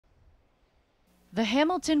The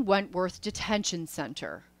Hamilton Wentworth Detention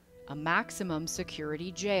Center, a maximum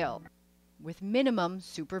security jail with minimum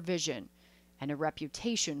supervision and a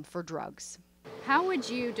reputation for drugs. How would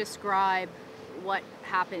you describe what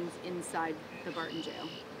happens inside the Barton jail?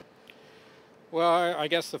 Well, I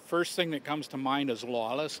guess the first thing that comes to mind is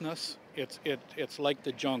lawlessness. It's like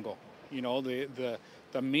the jungle. You know,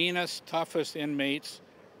 the meanest, toughest inmates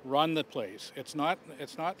run the place. It's not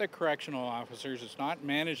the correctional officers, it's not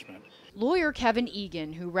management. Lawyer Kevin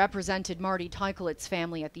Egan, who represented Marty Tykolet's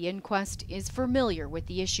family at the inquest, is familiar with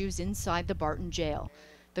the issues inside the Barton jail.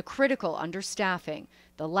 The critical understaffing,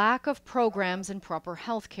 the lack of programs and proper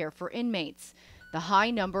health care for inmates, the high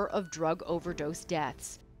number of drug overdose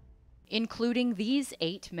deaths, including these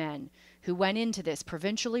 8 men who went into this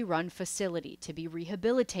provincially run facility to be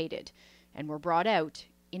rehabilitated and were brought out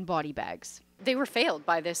in body bags. They were failed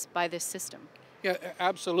by this system. Yeah,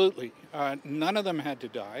 absolutely. None of them had to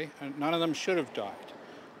die. None of them should have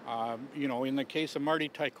died. You know, in the case of Marty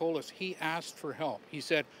Tykolet, he asked for help. He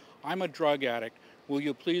said, "I'm a drug addict. Will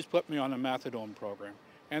you please put me on a methadone program?"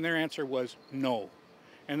 And their answer was no.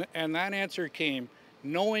 And that answer came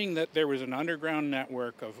knowing that there was an underground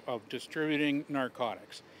network of distributing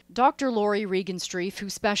narcotics. Dr. Laurie Regenstreif, who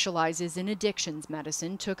specializes in addictions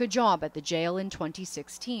medicine, took a job at the jail in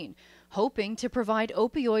 2016, hoping to provide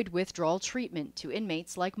opioid withdrawal treatment to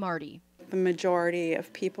inmates like Marty. The majority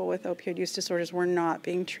of people with opioid use disorders were not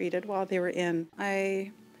being treated while they were in.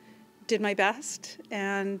 I did my best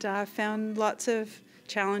and found lots of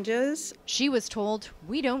challenges. She was told,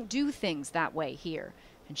 "We don't do things that way here,"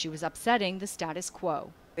 and she was upsetting the status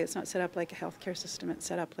quo. It's not set up like a healthcare system, it's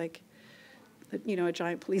set up like, you know, a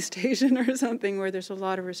giant police station or something where there's a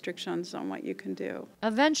lot of restrictions on what you can do.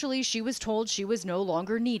 Eventually, she was told she was no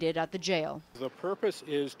longer needed at the jail. The purpose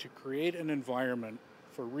is to create an environment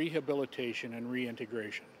for rehabilitation and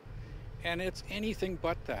reintegration. And it's anything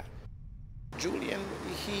but that. Julian,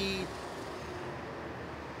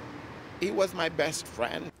 he was my best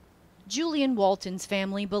friend. Julian Walton's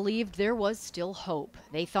family believed there was still hope.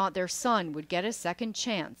 They thought their son would get a second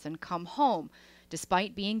chance and come home,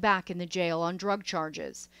 despite being back in the jail on drug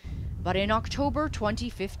charges. But in October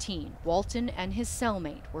 2015, Walton and his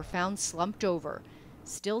cellmate were found slumped over,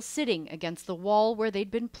 still sitting against the wall where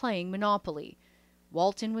they'd been playing Monopoly.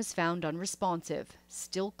 Walton was found unresponsive,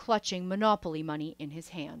 still clutching Monopoly money in his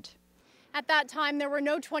hand. At that time, there were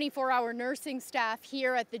no 24-hour nursing staff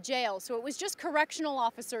here at the jail, so it was just correctional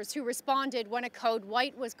officers who responded when a code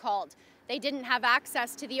white was called. They didn't have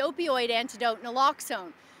access to the opioid antidote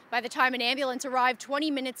naloxone. By the time an ambulance arrived 20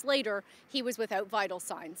 minutes later, he was without vital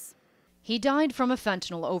signs. He died from a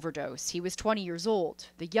fentanyl overdose. He was 20 years old,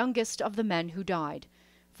 the youngest of the men who died.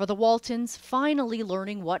 For the Waltons, finally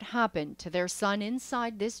learning what happened to their son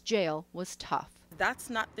inside this jail was tough. That's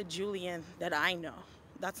not the Julian that I know.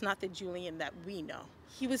 That's not the Julian that we know.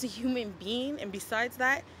 He was a human being, and besides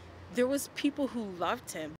that, there was people who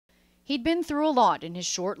loved him. He'd been through a lot in his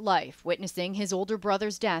short life, witnessing his older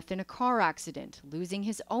brother's death in a car accident, losing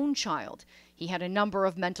his own child. He had a number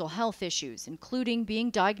of mental health issues, including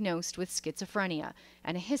being diagnosed with schizophrenia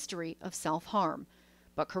and a history of self-harm.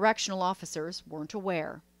 But correctional officers weren't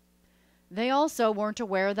aware. They also weren't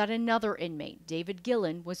aware that another inmate, David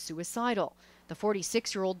Gillen, was suicidal. The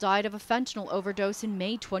 46-year-old died of a fentanyl overdose in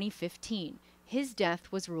May 2015. His death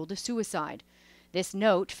was ruled a suicide. This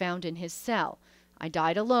note found in his cell: "I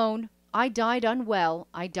died alone, I died unwell,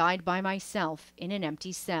 I died by myself in an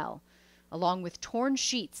empty cell," along with torn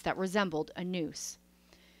sheets that resembled a noose.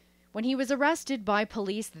 When he was arrested by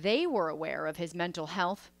police, they were aware of his mental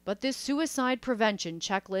health, but this suicide prevention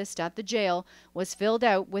checklist at the jail was filled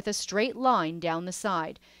out with a straight line down the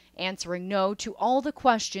side, answering no to all the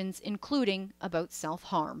questions, including about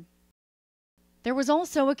self-harm. There was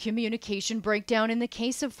also a communication breakdown in the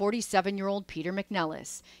case of 47-year-old Peter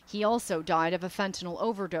McNellis. He also died of a fentanyl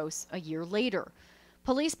overdose a year later.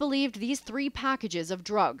 Police believed these 3 packages of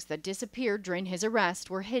drugs that disappeared during his arrest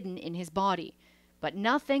were hidden in his body. But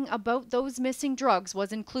nothing about those missing drugs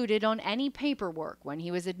was included on any paperwork when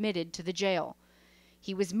he was admitted to the jail.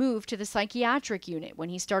 He was moved to the psychiatric unit when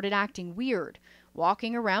he started acting weird,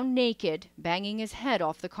 walking around naked, banging his head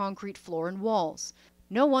off the concrete floor and walls.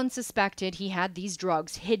 No one suspected he had these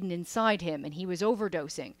drugs hidden inside him and he was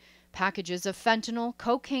overdosing. Packages of fentanyl,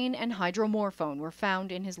 cocaine, and hydromorphone were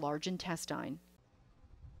found in his large intestine.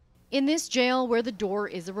 In this jail, where the door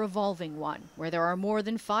is a revolving one, where there are more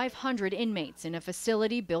than 500 inmates in a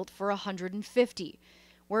facility built for 150,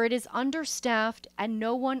 where it is understaffed and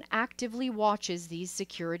no one actively watches these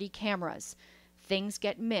security cameras, things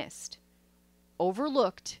get missed,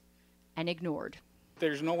 overlooked, and ignored.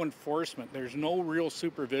 There's no enforcement. There's no real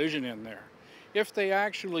supervision in there. If they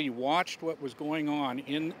actually watched what was going on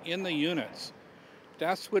in the units,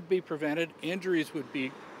 deaths would be prevented, injuries would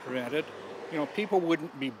be prevented. You know, people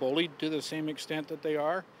wouldn't be bullied to the same extent that they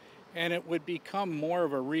are, and it would become more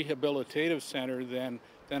of a rehabilitative center than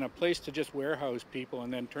a place to just warehouse people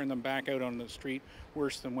and then turn them back out on the street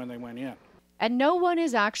worse than when they went in. And no one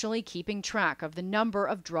is actually keeping track of the number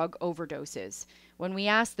of drug overdoses. When we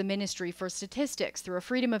asked the ministry for statistics through a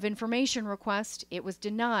Freedom of Information request, it was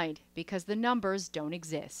denied because the numbers don't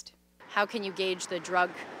exist. How can you gauge the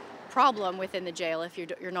drug problem within the jail if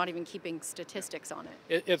you're not even keeping statistics on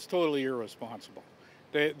it? It's totally irresponsible.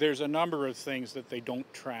 There's a number of things that they don't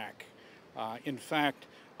track. In fact,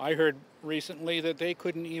 I heard recently that they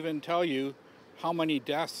couldn't even tell you how many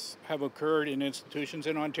deaths have occurred in institutions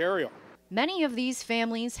in Ontario. Many of these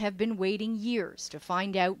families have been waiting years to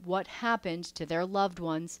find out what happened to their loved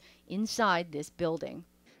ones inside this building.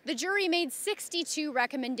 The jury made 62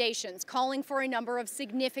 recommendations calling for a number of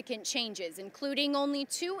significant changes, including only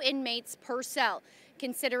 2 inmates per cell,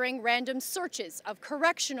 considering random searches of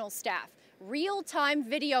correctional staff, real-time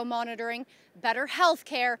video monitoring, better health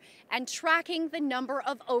care, and tracking the number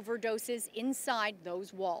of overdoses inside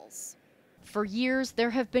those walls. For years,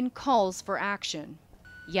 there have been calls for action.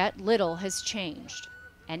 Yet little has changed,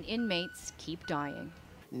 and inmates keep dying.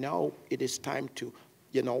 Now it is time to,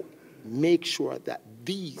 make sure that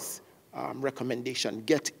these recommendations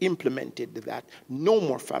get implemented, that no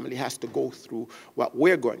more family has to go through what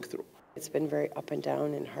we're going through. It's been very up and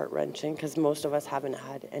down and heart-wrenching because most of us haven't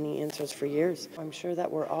had any answers for years. I'm sure that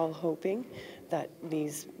we're all hoping that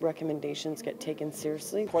these recommendations get taken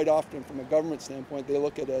seriously. Quite often, from a government standpoint, they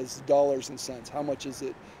look at it as dollars and cents. How much is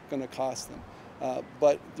it going to cost them?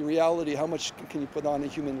 But the reality, how much can you put on a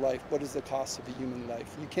human life? What is the cost of a human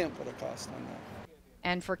life? You can't put a cost on that.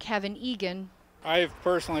 And for Kevin Egan, I've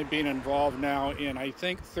personally been involved now in, I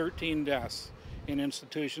think, 13 deaths in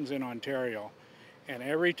institutions in Ontario. And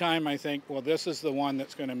every time I think, well, this is the one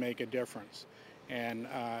that's going to make a difference. And,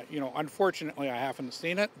 unfortunately, I haven't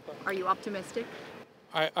seen it. Are you optimistic?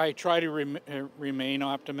 I try to remain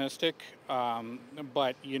optimistic,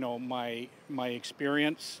 but, my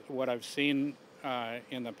experience, what I've seen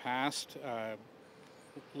in the past,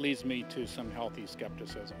 leads me to some healthy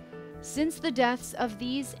skepticism. Since the deaths of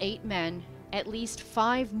these 8 men, at least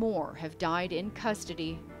 5 more have died in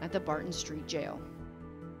custody at the Barton Street Jail.